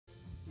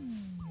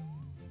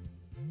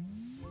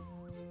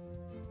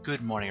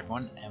Good morning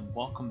everyone, and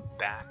welcome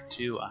back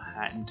to A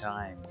Hat in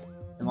Time.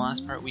 In the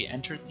last part we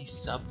entered the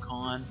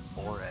Subcon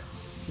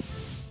forest.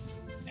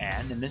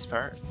 And in this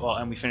part,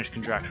 and we finished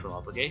contractual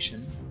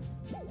obligations,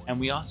 and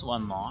we also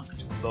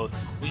unlocked both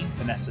Queen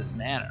Vanessa's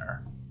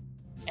Manor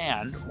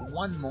and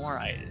one more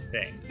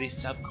thing, the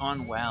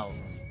Subcon Well.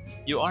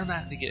 You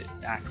automatically get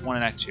Act 1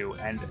 and Act 2,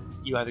 and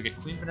you either get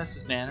Queen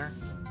Vanessa's Manor,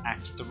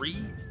 Act 3,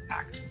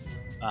 Act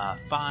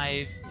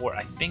 5, or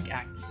I think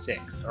Act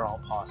 6 are all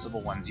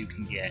possible ones you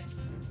can get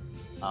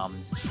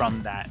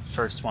from that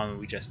first one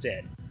we just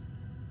did.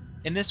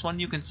 In this one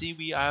you can see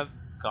we have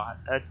got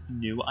a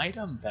new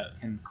item that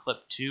can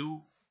clip 2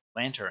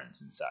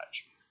 lanterns and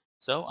such.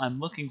 So I'm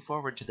looking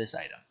forward to this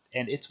item,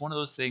 and it's one of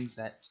those things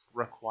that's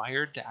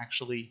required to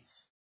actually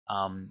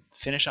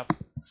finish up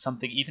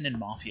something even in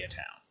Mafia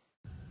Town,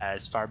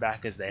 as far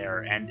back as they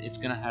are, and it's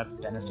going to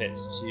have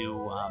benefits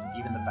to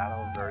even the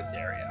Battle of Birds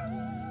area.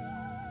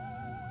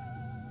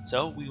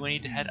 So we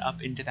need to head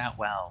up into that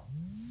well.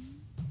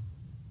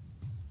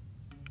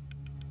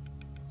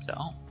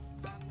 So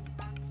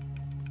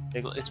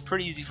it's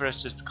pretty easy for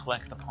us just to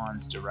collect the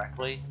pawns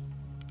directly.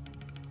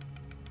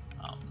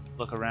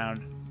 Look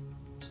around.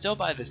 Still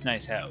by this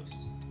nice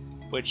house.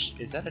 Which,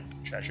 is that a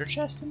treasure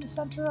chest in the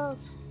center of?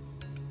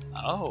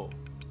 Oh.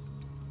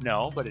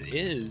 No, but it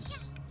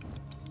is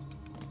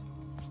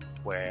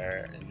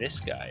where this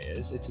guy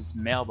is. It's his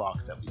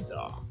mailbox that we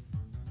saw.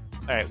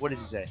 Alright, what did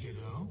he say?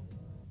 Kiddo,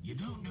 you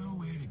don't know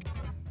where to go.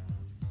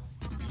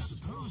 You're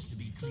supposed to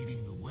be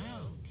cleaning the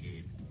well,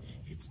 kid.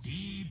 It's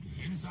deep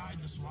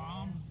inside the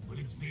swamp, but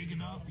it's big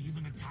enough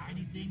even a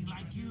tiny thing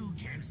like you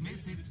can't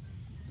miss it.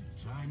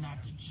 Try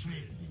not to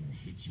trip and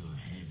hit your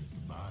head at the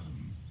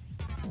bottom.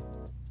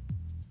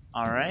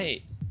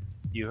 Alright,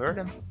 you heard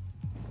him.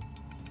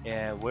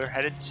 Yeah, we're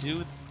headed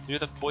through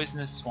the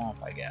poisonous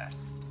swamp, I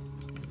guess.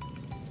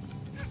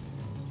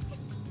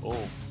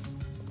 Oh.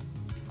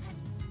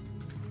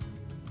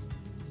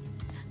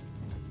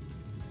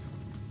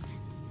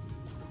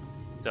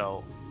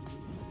 So,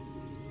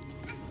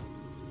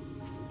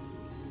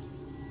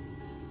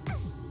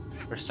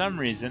 for some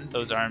reason,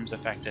 those arms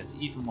affect us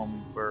even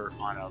when we're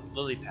on a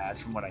lily pad,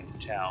 from what I can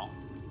tell.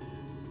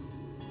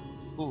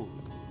 Ooh,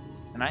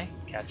 can I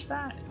catch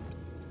that?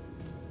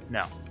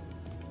 No.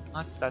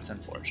 That's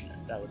unfortunate.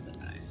 That would have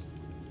been nice.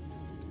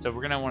 So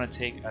we're going to want to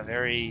take a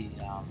very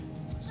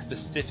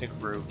specific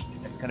route.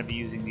 It's going to be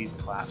using these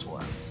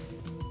platforms.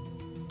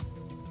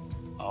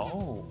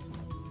 Oh,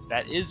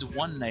 that is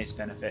one nice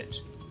benefit.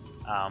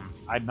 I'm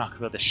not going to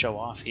be able to show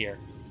off here.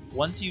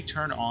 Once you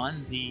turn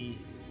on the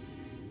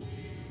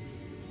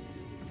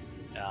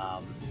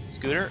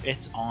scooter,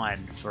 it's on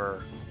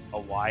for a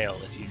while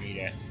if you need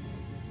it.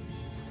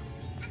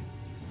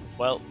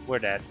 Well, we're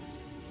dead.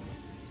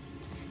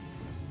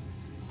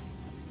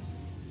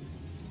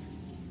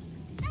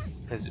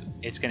 Because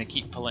it's going to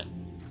keep pulling.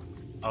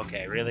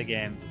 Okay, really,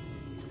 game?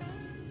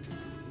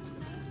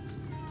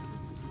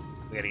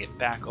 We gotta get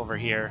back over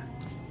here.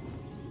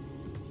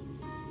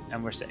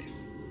 And we're safe.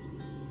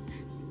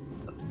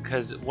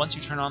 Because once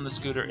you turn on the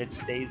scooter, it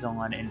stays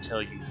on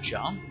until you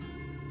jump,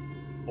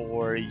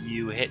 or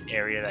you hit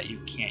area that you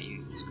can't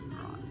use the scooter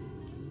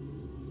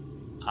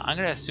on. I'm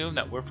going to assume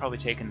that we're probably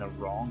taking the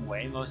wrong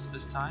way most of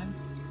this time.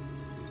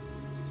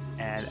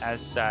 And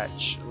as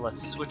such,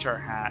 let's switch our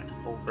hat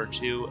over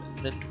to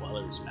the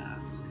Dweller's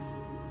Mask.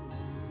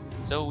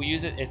 So we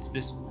use it, it's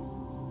this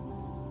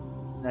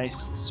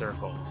nice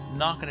circle.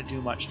 Not going to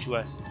do much to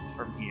us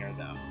from here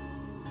though.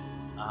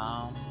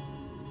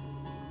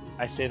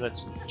 I say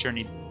let's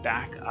journey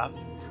back up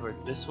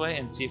towards this way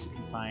and see if we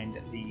can find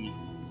the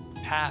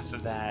path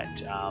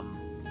that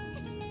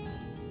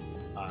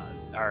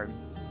our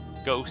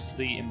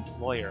ghostly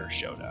employer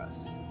showed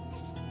us.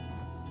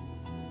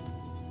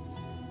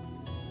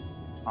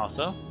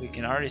 Also, we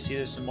can already see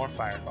there's some more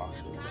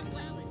fireboxes.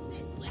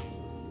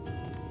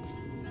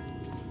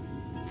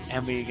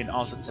 And we can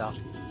also tell,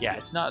 yeah,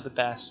 it's not the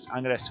best.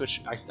 I'm gonna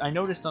switch. I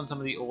noticed on some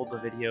of the older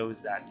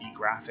videos that the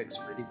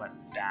graphics really went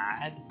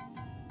bad.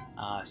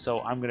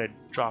 So I'm gonna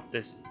drop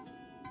this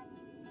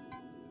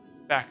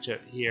back to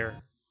here.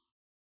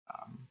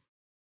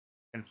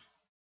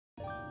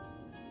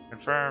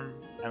 Confirm,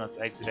 and let's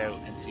exit out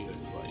and see what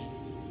it's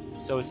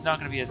like. So it's not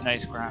going to be as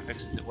nice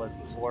graphics as it was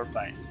before,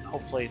 but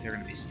hopefully they're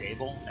going to be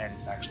stable and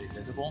it's actually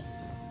visible.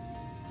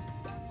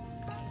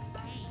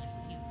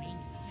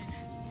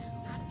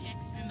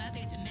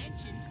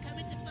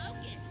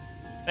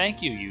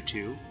 Thank you,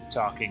 YouTube,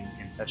 talking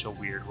in such a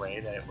weird way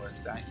that it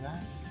works like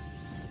that.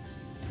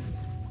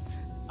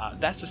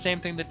 That's the same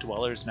thing that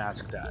Dweller's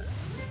Mask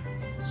does.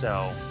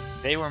 So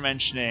they were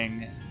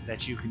mentioning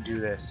that you can do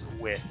this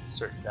with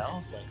certain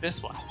bells, like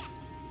this one.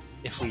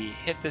 If we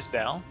hit this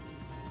bell,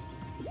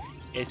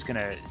 it's going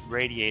to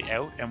radiate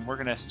out, and we're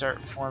going to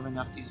start forming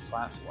up these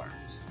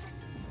platforms.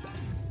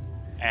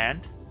 And,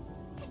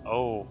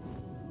 oh,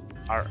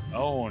 our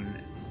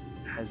own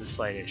has a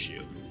slight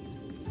issue.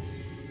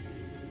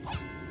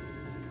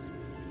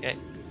 Okay,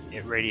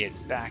 it radiates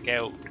back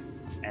out,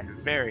 and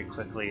very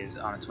quickly is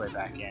on its way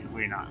back in.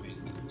 We're not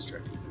making this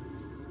trip.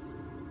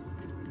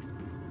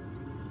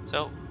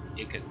 So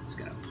it's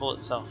going to pull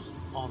itself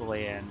all the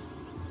way in.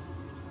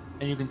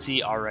 And you can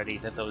see already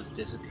that those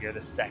disappear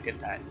the second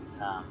that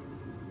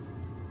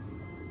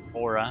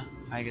aura,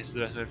 I guess is the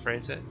best way to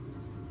phrase it.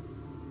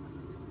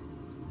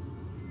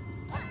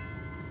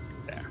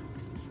 There.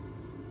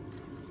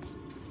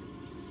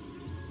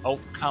 Oh,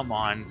 come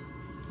on.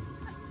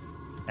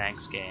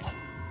 Thanks, game.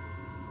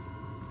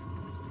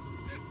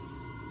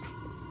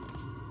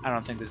 I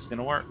don't think this is going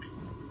to work,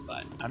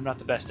 but I'm not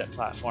the best at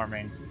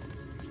platforming.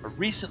 I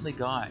recently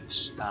got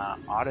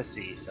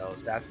Odyssey, so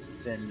that's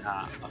been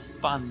a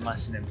fun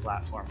lesson in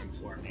platforming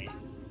for me.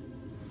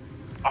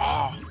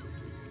 Oh!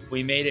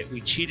 We made it,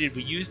 we cheated,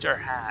 we used our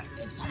hat,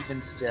 and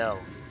even still,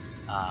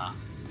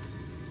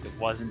 it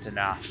wasn't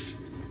enough.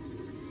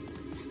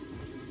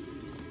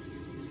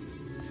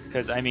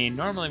 Because, I mean,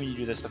 normally when you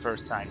do this the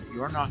first time,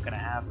 you're not going to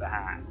have the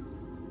hat.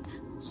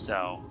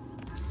 So,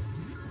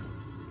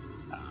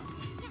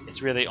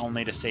 it's really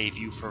only to save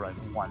you for like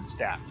one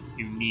step.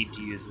 You need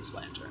to use this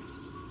lantern.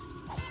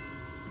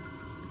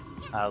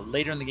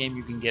 Later in the game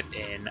you can get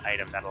an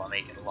item that'll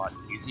make it a lot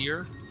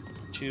easier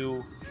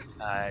to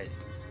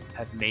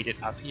have made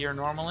it up here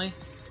normally.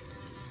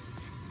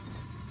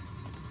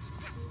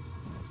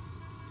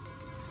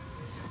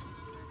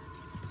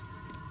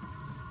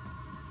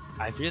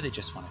 I really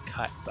just want to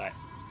cut, but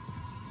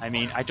I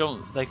mean, I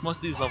don't, like, most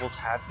of these levels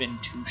have been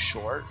too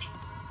short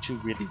to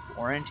really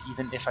warrant,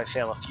 even if I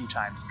fail a few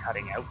times,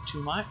 cutting out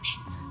too much.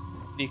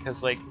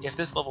 Because, like, if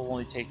this level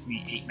only takes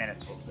me 8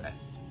 minutes, we'll say,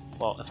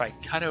 well, if I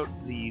cut out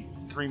the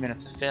 3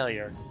 minutes of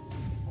failure,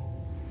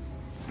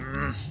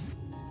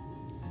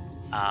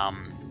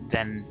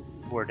 then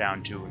we're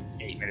down to an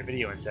 8-minute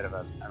video instead of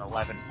an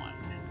 11 one.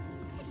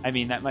 I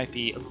mean, that might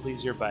be a little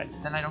easier, but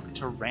then I don't get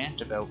to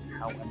rant about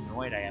how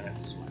annoyed I am at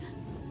this one.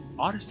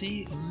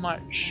 Odyssey,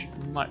 much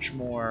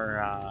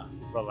more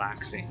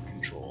relaxing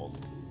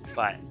controls,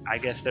 but I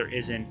guess there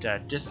isn't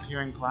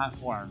disappearing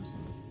platforms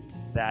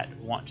that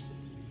want.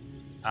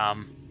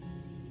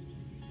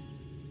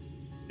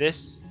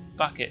 This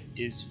bucket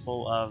is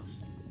full of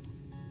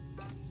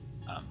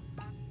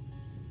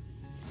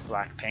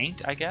black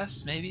paint, I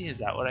guess, maybe? Is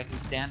that what I can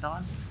stand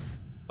on?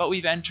 But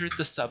we've entered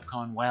the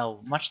Subcon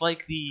well. Much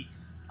like the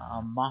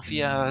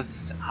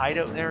Mafia's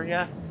hideout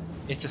area,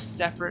 it's a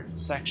separate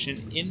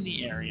section in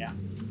the area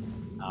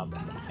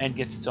and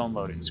gets its own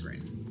loading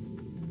screen.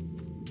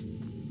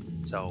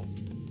 So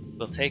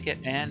we'll take it,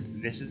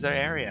 and this is our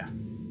area.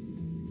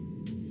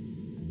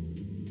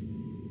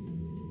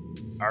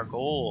 Our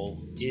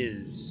goal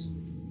is,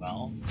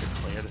 well, to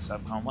clear the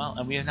Subcon well,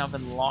 and we have now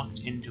been locked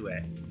into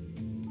it.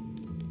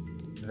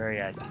 A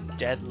very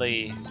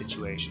deadly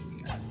situation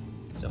here.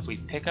 So if we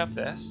pick up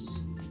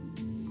this,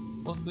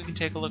 well, we can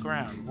take a look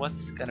around.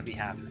 What's going to be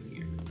happening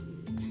here?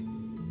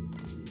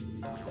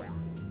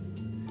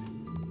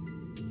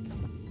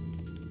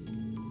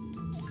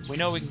 We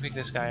know we can pick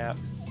this guy up,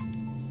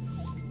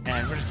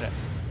 and we're just going to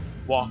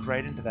walk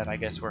right into that. I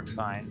guess works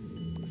fine.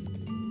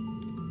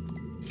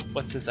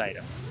 What's this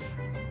item?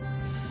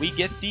 We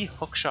get the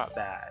hookshot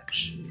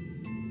badge.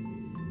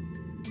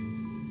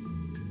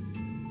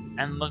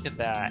 And look at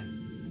that.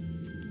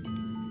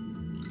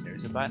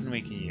 There's a button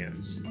we can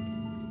use.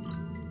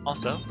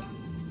 Also,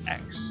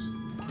 X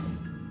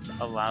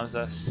allows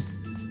us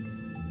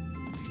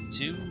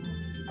to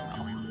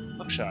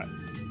hookshot.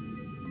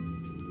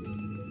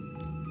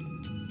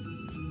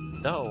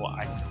 Though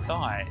I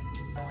thought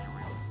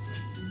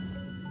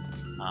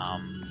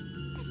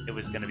it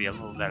was going to be a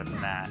little better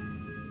than that.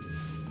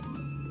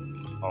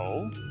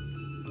 Oh,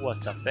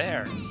 what's up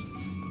there?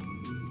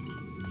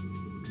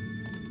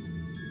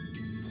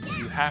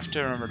 You have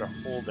to remember to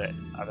hold it,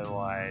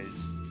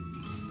 otherwise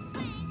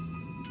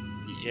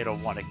it'll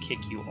want to kick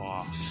you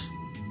off.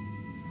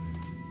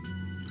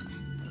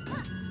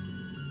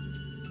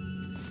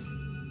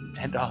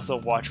 And also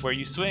watch where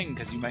you swing,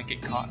 because you might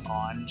get caught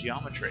on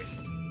geometry.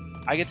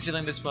 I get the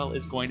feeling this well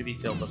is going to be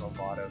filled with a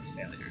lot of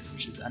failures,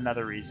 which is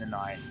another reason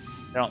I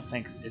don't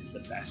think it's the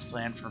best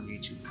plan for me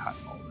to cut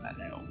all that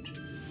out.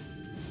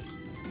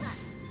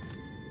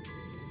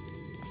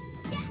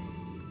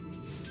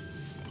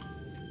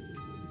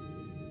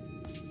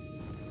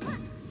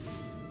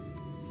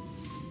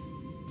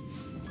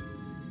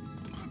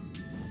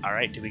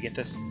 Alright, did we get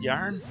this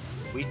yarn?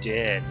 We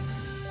did.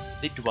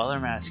 The Dweller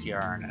Mask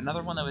yarn,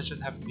 another one that was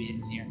just happened to be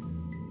hidden here.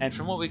 And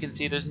from what we can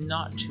see, there's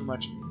not too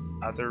much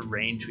other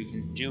range we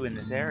can do in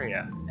this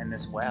area, and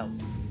this well.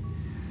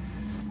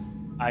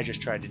 I just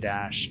tried to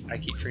dash. I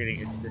keep forgetting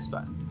it's this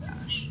button to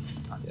dash,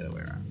 not the other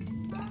way around.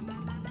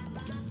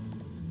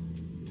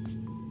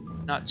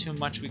 Not too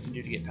much we can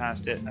do to get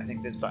past it. I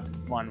think this button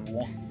one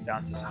won't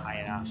bounce us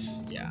high enough.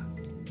 Yeah.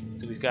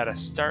 So we've got to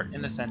start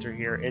in the center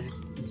here.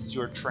 This is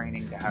your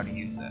training to how to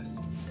use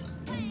this.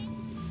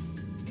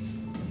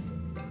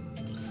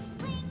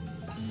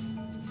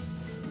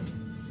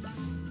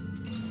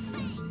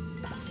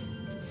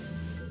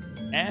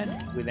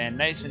 And we land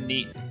nice and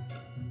neat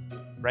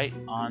right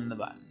on the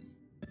button.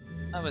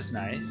 That was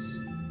nice.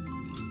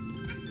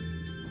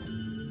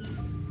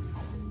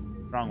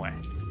 Wrong way.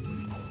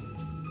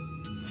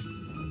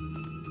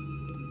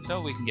 so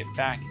we can get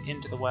back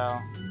into the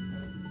well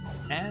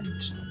and,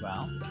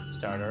 well,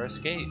 start our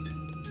escape.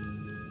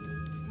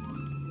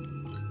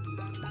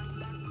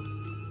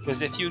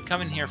 Because if you would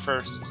come in here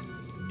first,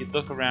 you'd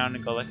look around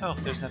and go like, oh,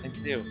 there's nothing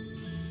to do.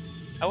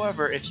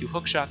 However, if you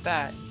hookshot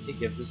that, it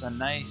gives us a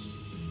nice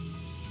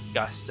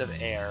gust of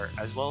air,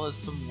 as well as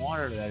some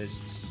water that is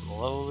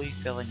slowly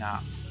filling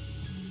up.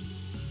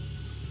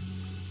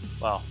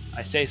 Well,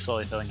 I say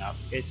slowly filling up,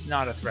 it's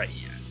not a threat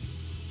yet.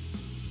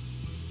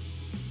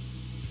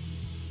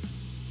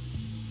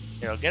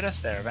 It'll get us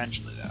there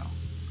eventually though.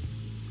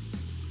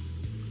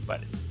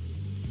 But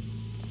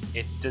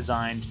it's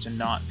designed to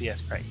not be a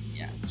threat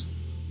yet.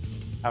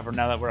 However,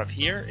 now that we're up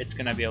here, it's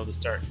going to be able to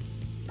start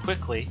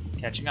quickly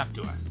catching up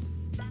to us.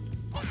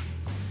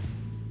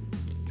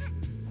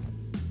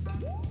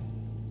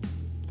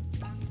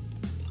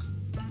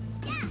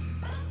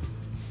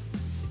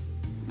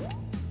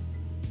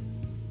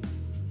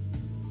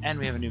 And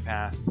we have a new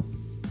path.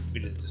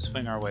 We just have to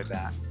swing our way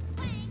back.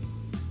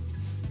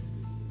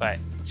 But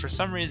for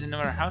some reason, no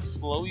matter how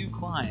slow you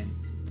climb,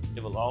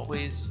 it will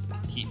always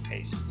keep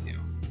pace with you.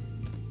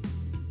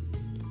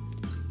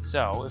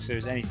 So if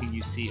there's anything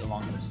you see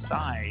along the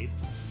side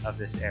of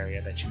this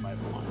area that you might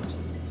want,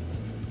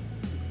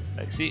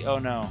 like see, oh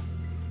no,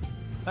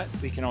 but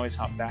we can always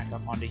hop back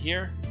up onto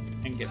here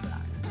and get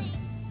back.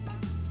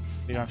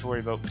 We don't have to worry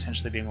about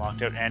potentially being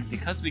locked out, and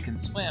because we can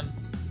swim,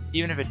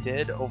 even if it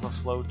did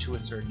overflow to a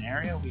certain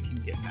area, we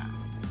can get back.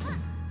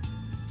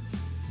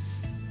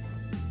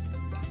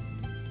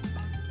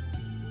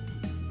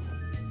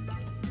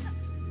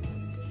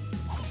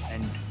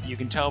 And you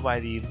can tell by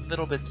the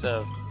little bits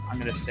of, I'm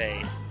going to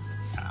say,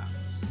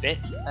 spit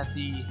that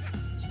the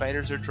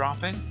spiders are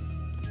dropping,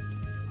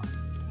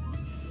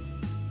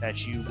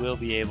 that you will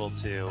be able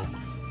to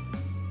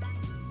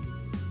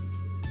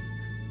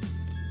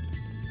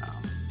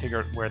figure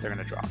out where they're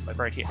going to drop, like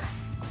right here.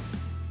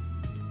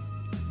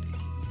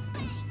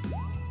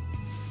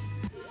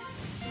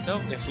 So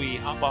if we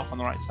hop off on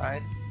the right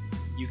side,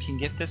 you can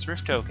get this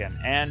rift token,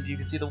 and you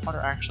can see the water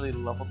actually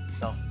leveled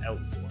itself out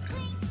for it.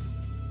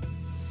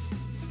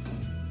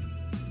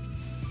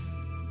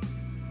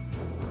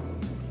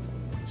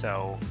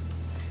 So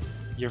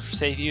you're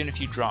safe even if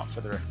you drop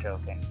for the rift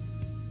token,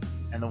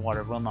 and the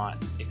water will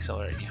not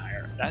accelerate any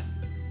higher. That's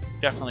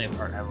definitely a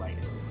part I like.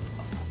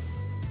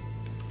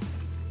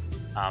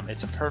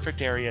 It's a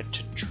perfect area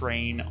to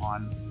train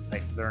on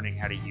like learning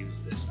how to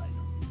use this item,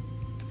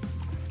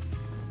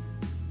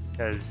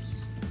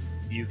 because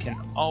you can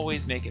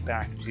always make it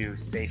back to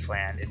safe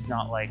land. It's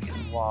not like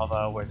it's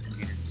lava where it's going to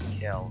be an instant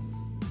kill,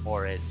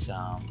 or it's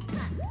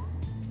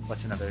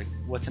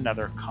what's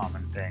another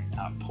common thing,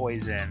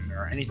 poison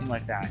or anything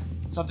like that.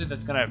 Something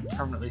that's going to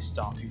permanently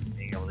stop you from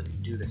being able to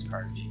do this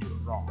part if you do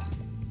it wrong.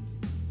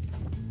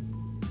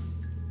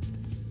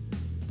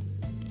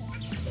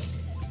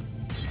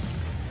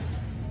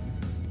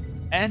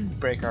 And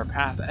break our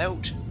path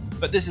out.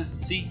 But this is,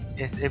 see,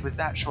 it was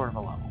that short of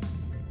a level.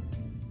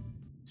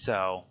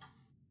 So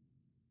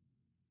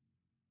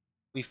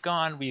we've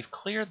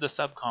cleared the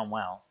Subcon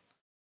well,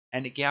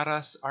 and it got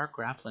us our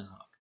grappling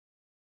hook.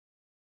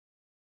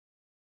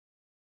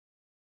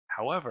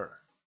 However,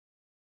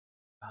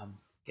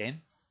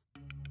 game?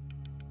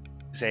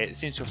 Say it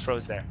seems to have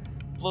froze there.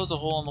 Blows a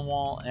hole in the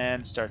wall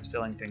and starts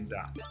filling things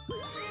up.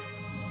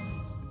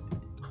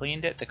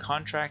 Cleaned it, the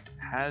contract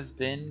has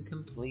been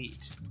complete.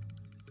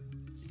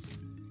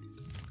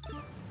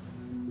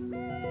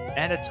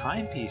 And a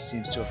timepiece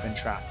seems to have been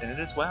trapped in it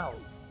as well.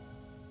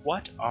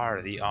 What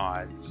are the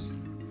odds?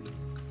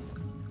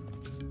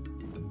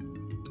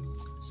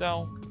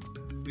 So,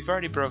 we've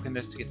already broken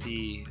this to get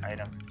the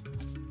item.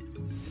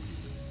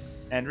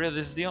 And really,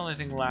 this is the only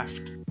thing left.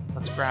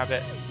 Let's grab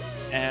it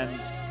and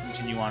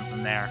continue on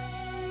from there.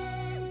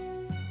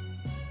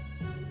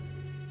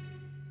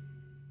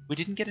 We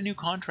didn't get a new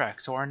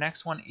contract, so our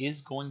next one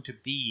is going to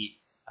be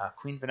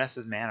Queen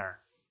Vanessa's Manor.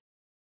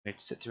 We have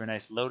to sit through a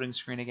nice loading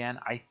screen again.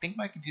 I think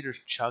my computer's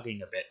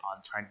chugging a bit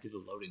on trying to do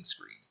the loading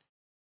screen.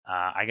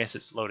 I guess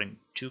it's loading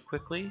too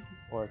quickly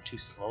or too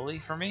slowly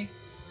for me.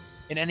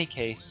 In any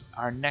case,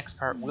 our next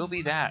part will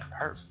be that,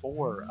 part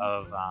 4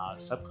 of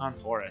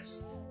Subcon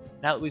Forest.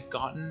 Now that we've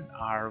gotten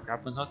our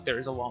grappling hook, there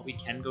is a lot we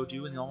can go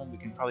do in the one. We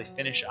can probably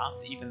finish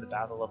up even the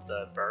Battle of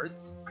the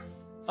Birds.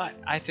 But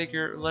I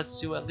figure let's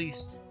do at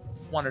least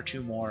 1 or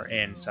 2 more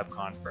in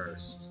Subcon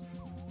first.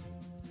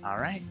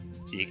 Alright,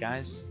 see you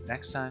guys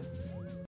next time.